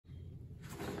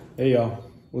Hey y'all,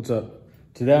 what's up?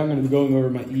 Today I'm going to be going over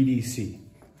my EDC.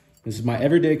 This is my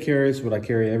everyday carry, it's what I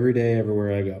carry every day,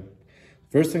 everywhere I go.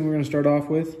 First thing we're going to start off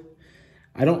with,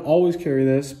 I don't always carry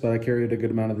this, but I carry it a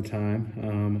good amount of the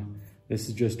time. This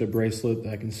is just a bracelet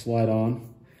that I can slide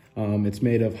on. It's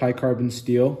made of high carbon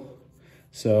steel,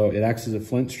 so it acts as a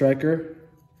flint striker.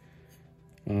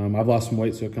 I've lost some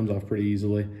weight, so it comes off pretty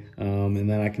easily. And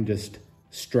then I can just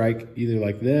strike either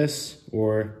like this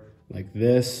or like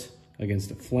this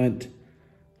against a flint.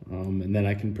 And then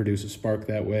I can produce a spark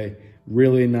that way.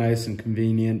 Really nice and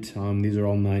convenient. These are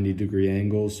all 90-degree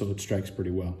angles, so it strikes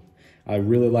pretty well. I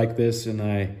really like this, and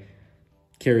I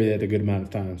carry it a good amount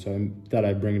of time, so I thought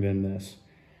I'd bring it in this.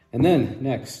 And then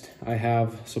next, I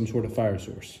have some sort of fire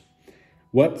source.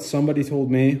 What somebody told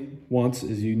me once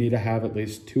is you need to have at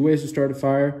least 2 ways to start a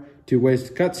fire, 2 ways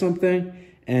to cut something,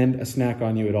 and a snack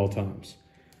on you at all times.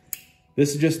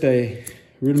 This is just a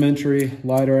rudimentary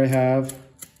lighter I have.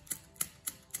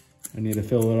 I need to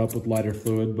fill it up with lighter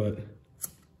fluid, but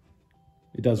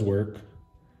it does work.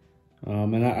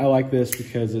 And I like this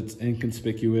because it's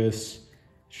inconspicuous,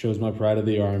 shows my pride of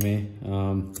the Army.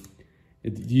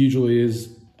 It usually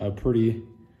is a pretty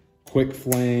quick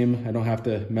flame. I don't have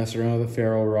to mess around with a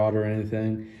ferro rod or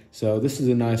anything. So this is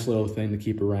a nice little thing to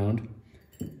keep around.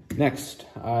 Next,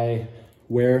 I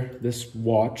wear this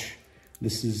watch.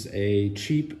 This is a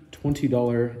cheap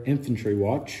 $20 infantry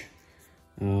watch.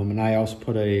 And I also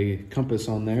put a compass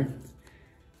on there.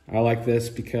 I like this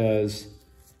because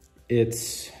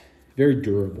it's very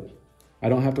durable. I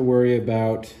don't have to worry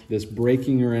about this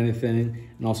breaking or anything.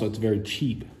 And also it's very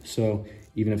cheap. So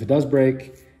even if it does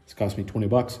break, it's cost me 20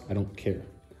 bucks, I don't care.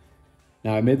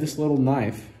 Now I made this little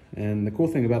knife, and the cool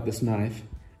thing about this knife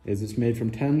is it's made from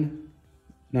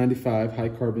 1095 high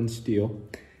carbon steel,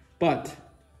 but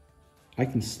I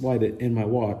can slide it in my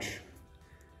watch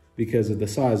because of the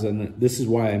size, and this is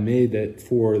why I made it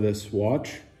for this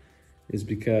watch, is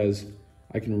because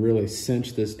I can really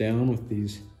cinch this down with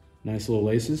these nice little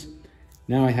laces.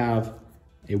 Now I have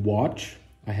a watch,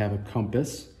 I have a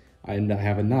compass, and I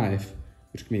have a knife,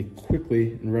 which can be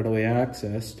quickly and readily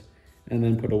accessed and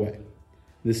then put away.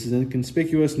 This is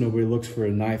inconspicuous. Nobody looks for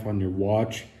a knife on your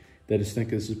watch. They just think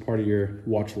this is part of your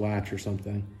watch latch or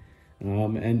something.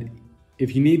 And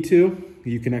if you need to,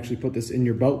 you can actually put this in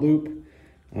your belt loop.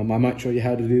 I might show you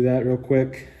how to do that real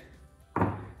quick.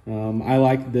 I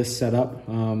like this setup.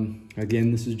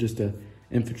 Again, this is just an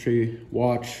infantry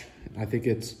watch. I think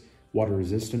it's water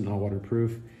resistant, not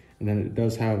waterproof. And then it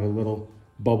does have a little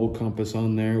bubble compass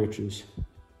on there, which is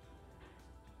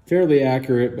fairly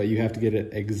accurate, but you have to get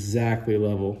it exactly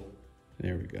level.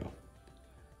 There we go.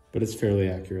 But it's fairly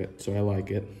accurate, so I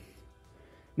like it.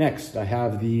 Next, I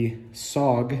have the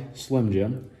SOG Slim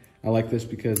Jim. I like this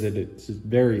because it's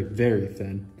very, very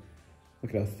thin.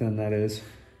 Look at how thin that is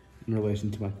in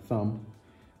relation to my thumb.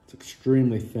 It's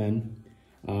extremely thin,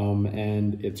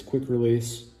 and it's quick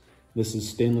release. This is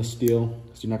stainless steel,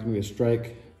 so you're not gonna get a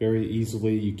strike very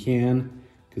easily. You can,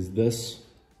 because this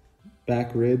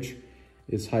back ridge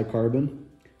is high carbon.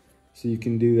 So you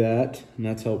can do that, and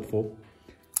that's helpful.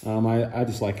 I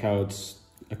just like how it's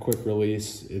a quick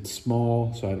release. It's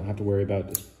small, so I don't have to worry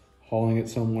about just hauling it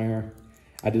somewhere.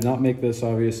 I did not make this,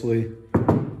 obviously.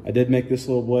 I did make this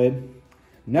little blade.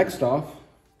 Next off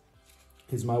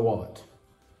is my wallet.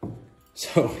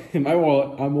 So in my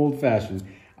wallet, I'm old-fashioned.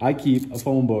 I keep a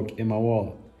phone book in my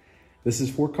wallet. This is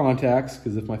for contacts,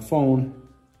 because if my phone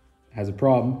has a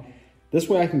problem, this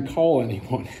way I can call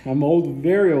anyone. I'm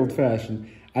very old-fashioned.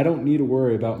 I don't need to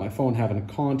worry about my phone having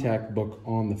a contact book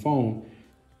on the phone.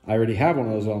 I already have one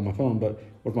of those on my phone, but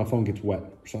what if my phone gets wet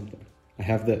or something? I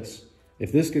have this.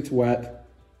 If this gets wet,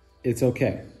 it's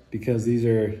okay, because these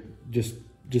are just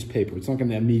paper. It's not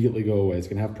gonna immediately go away. It's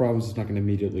gonna have problems, it's not gonna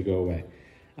immediately go away.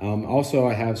 Also,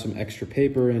 I have some extra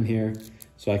paper in here,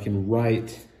 so I can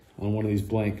write on one of these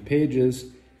blank pages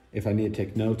if I need to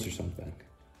take notes or something.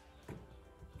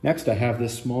 Next, I have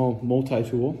this small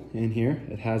multi-tool in here.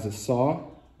 It has a saw,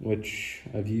 which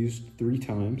I've used 3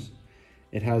 times.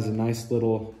 It has a nice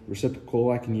little reciprocal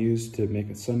I can use to make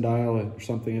a sundial or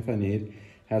something if I need. It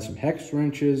has some hex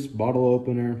wrenches, bottle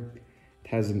opener. It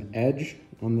has an edge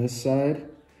on this side. It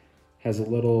has a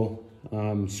little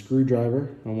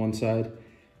screwdriver on one side.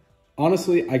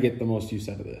 Honestly, I get the most use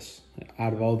out of this,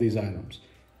 out of all these items,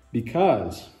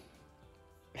 because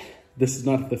this is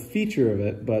not the feature of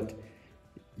it, but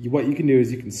what you can do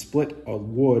is you can split a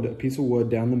piece of wood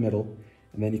down the middle,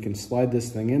 and then you can slide this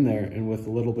thing in there, and with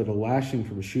a little bit of lashing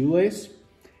from a shoelace,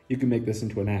 you can make this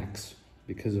into an axe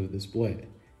because of this blade.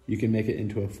 You can make it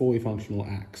into a fully functional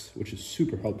axe, which is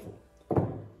super helpful.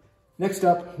 Next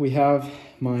up, we have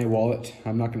my wallet.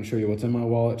 I'm not gonna show you what's in my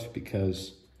wallet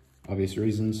because obvious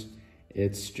reasons.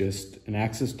 It's just an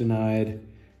access denied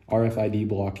RFID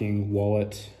blocking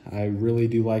wallet. I really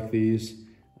do like these.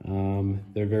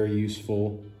 They're very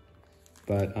useful,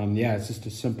 but yeah, it's just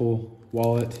a simple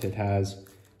wallet. It has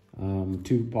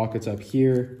 2 pockets up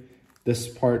here. This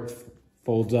part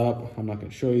folds up. I'm not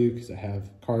gonna show you because I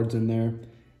have cards in there,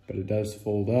 but it does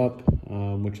fold up,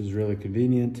 which is really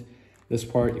convenient. This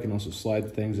part, you can also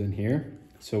slide things in here.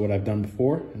 So what I've done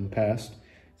before in the past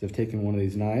is I've taken one of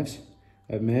these knives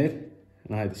I've made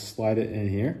and I had to slide it in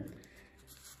here.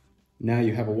 Now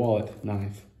you have a wallet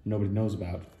knife nobody knows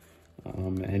about.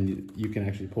 And you can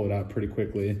actually pull it out pretty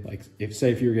quickly. Like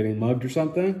if you're getting mugged or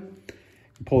something,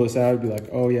 you pull this out and be like,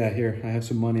 oh yeah, here, I have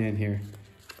some money in here.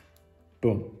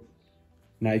 Boom.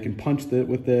 Now you can punch it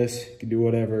with this, you can do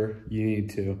whatever you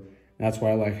need to. That's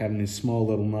why I like having these small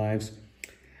little knives.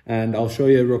 And I'll show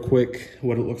you real quick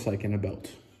what it looks like in a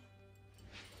belt.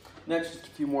 Next, just a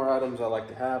few more items I like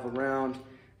to have around.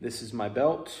 This is my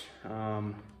belt.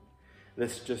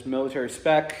 This is just military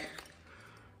spec,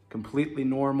 completely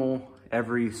normal.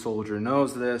 Every soldier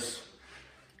knows this.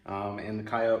 In the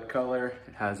coyote color,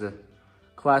 it has a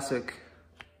classic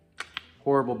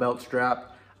horrible belt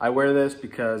strap. I wear this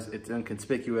because it's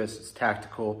inconspicuous, it's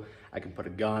tactical. I can put a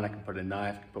gun, I can put a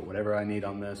knife, I can put whatever I need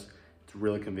on this. It's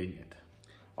really convenient.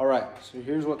 All right, so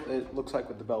here's what it looks like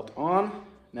with the belt on.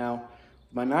 Now,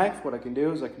 my knife, what I can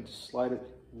do is I can just slide it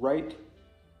right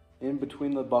in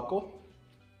between the buckle,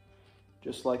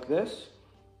 just like this.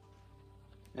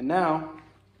 And now,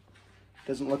 it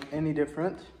doesn't look any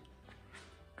different,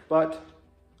 but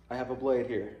I have a blade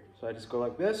here. So I just go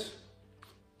like this,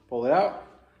 pull it out,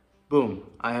 boom,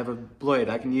 I have a blade.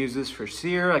 I can use this for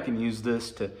sear, I can use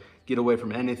this to get away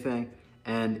from anything,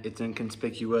 and it's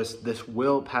inconspicuous. This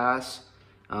will pass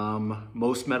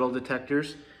most metal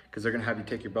detectors because they're gonna have you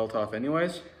take your belt off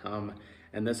anyways.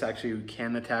 And this actually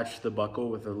can attach to the buckle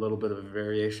with a little bit of a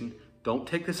variation. Don't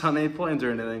take this on any planes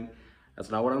or anything. That's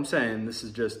not what I'm saying. This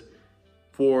is just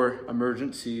for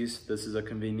emergencies. This is a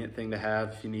convenient thing to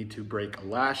have. If you need to break a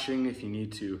lashing, if you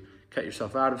need to cut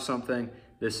yourself out of something,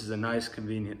 this is a nice,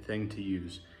 convenient thing to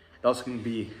use. It also can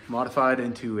be modified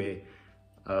into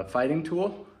a fighting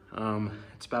tool.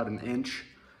 It's about 1 inch,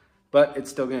 but it's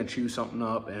still gonna chew something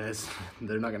up and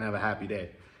they're not gonna have a happy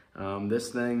day. This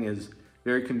thing is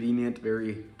very convenient,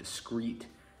 very discreet,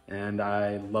 and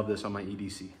I love this on my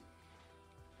EDC.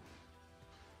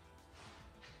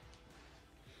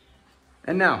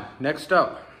 And now, next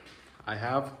up, I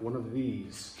have one of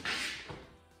these.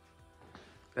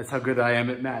 That's how good I am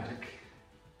at magic.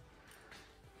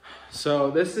 So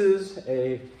this is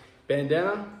a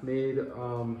bandana made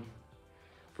from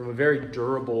a very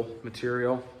durable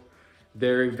material,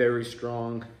 very, very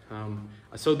strong.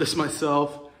 I sewed this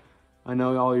myself. I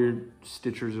know all your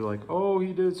stitchers are like, oh,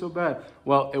 he did it so bad.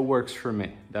 Well, it works for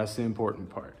me. That's the important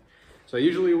part. So I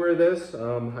usually wear this.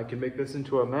 I can make this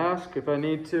into a mask if I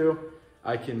need to.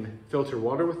 I can filter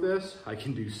water with this. I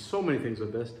can do so many things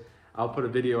with this. I'll put a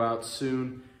video out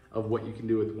soon of what you can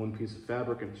do with one piece of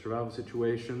fabric in a survival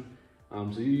situation.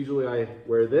 So usually I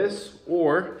wear this,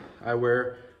 or I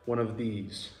wear one of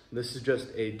these. This is just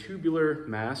a tubular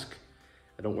mask.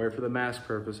 I don't wear it for the mask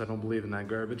purpose. I don't believe in that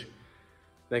garbage.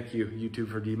 Thank you, YouTube,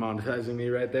 for demonetizing me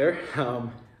right there.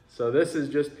 So this is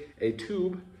just a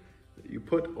tube that you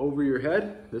put over your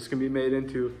head. This can be made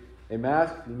into a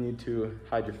mask. You need to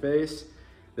hide your face.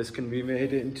 This can be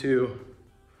made into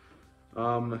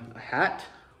a hat,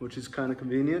 which is kind of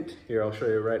convenient. Here, I'll show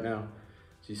you right now.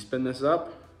 So you spin this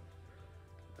up,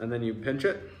 and then you pinch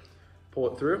it,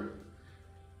 pull it through.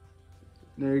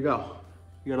 And there you go.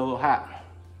 You got a little hat.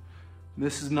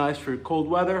 This is nice for cold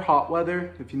weather, hot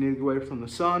weather. If you need to get away from the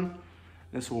sun,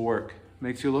 this will work.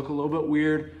 Makes you look a little bit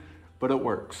weird, but it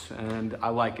works, and I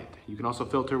like it. You can also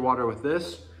filter water with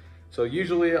this. So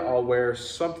usually I'll wear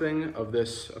something of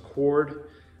this cord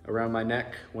around my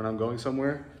neck when I'm going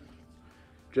somewhere,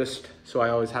 just so I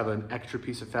always have an extra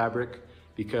piece of fabric,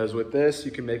 because with this,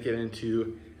 you can make it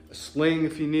into a sling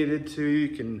if you needed to.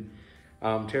 You can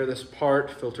tear this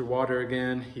apart, filter water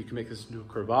again. You can make this into a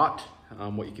cravat.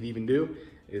 What you could even do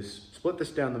is split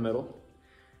this down the middle,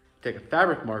 take a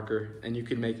fabric marker, and you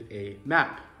can make a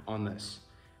map on this.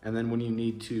 And then when you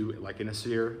need to, like in a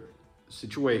sear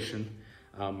situation,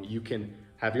 you can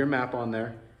have your map on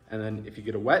there. And then if you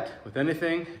get it wet with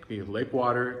anything, it can be lake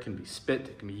water, it can be spit,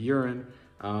 it can be urine,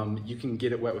 you can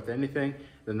get it wet with anything,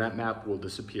 then that map will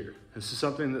disappear. This is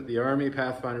something that the Army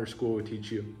Pathfinder School would teach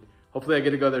you. Hopefully I get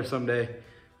to go there someday.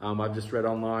 I've just read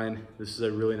online. This is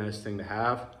a really nice thing to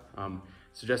have.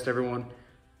 Suggest everyone,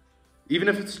 Even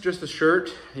if it's just a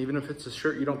shirt, even if it's a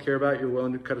shirt you don't care about, you're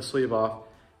willing to cut a sleeve off,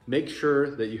 make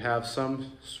sure that you have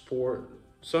some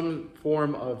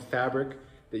form of fabric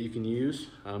that you can use.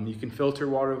 You can filter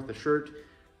water with the shirt,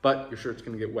 but your shirt's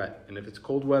gonna get wet. And if it's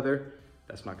cold weather,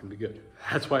 that's not gonna be good.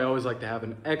 That's why I always like to have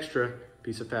an extra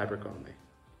piece of fabric on me.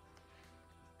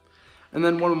 And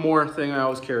then one more thing I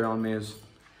always carry on me is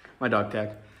my dog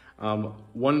tag.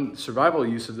 One survival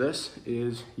use of this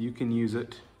is you can use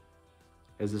it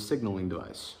as a signaling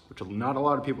device, which not a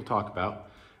lot of people talk about,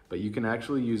 but you can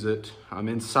actually use it. I'm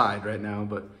inside right now,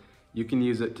 but you can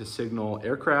use it to signal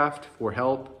aircraft for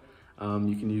help.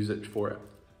 You can use it for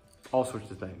all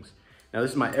sorts of things. Now this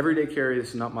is my everyday carry, this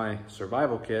is not my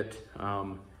survival kit.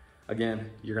 Again,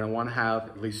 you're gonna wanna have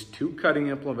at least 2 cutting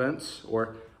implements,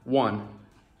 or 1,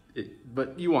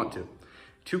 but you want 2.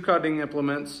 2 cutting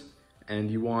implements, and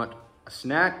you want a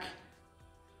snack,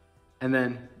 and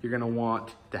then you're gonna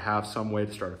want to have some way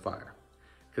to start a fire.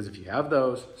 Because if you have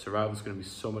those, survival is gonna be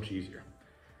so much easier.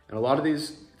 And a lot of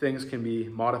these things can be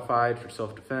modified for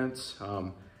self-defense.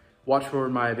 Watch for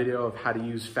my video of how to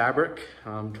use fabric,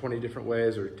 20 different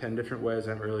ways or 10 different ways,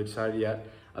 I haven't really decided yet,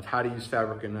 of how to use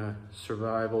fabric in a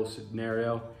survival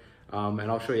scenario. And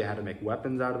I'll show you how to make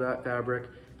weapons out of that fabric,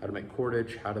 how to make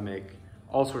cordage, how to make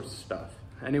all sorts of stuff.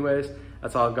 Anyways,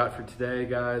 that's all I've got for today,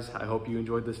 guys. I hope you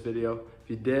enjoyed this video. If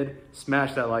you did,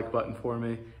 smash that like button for me,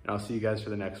 and I'll see you guys for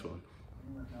the next one.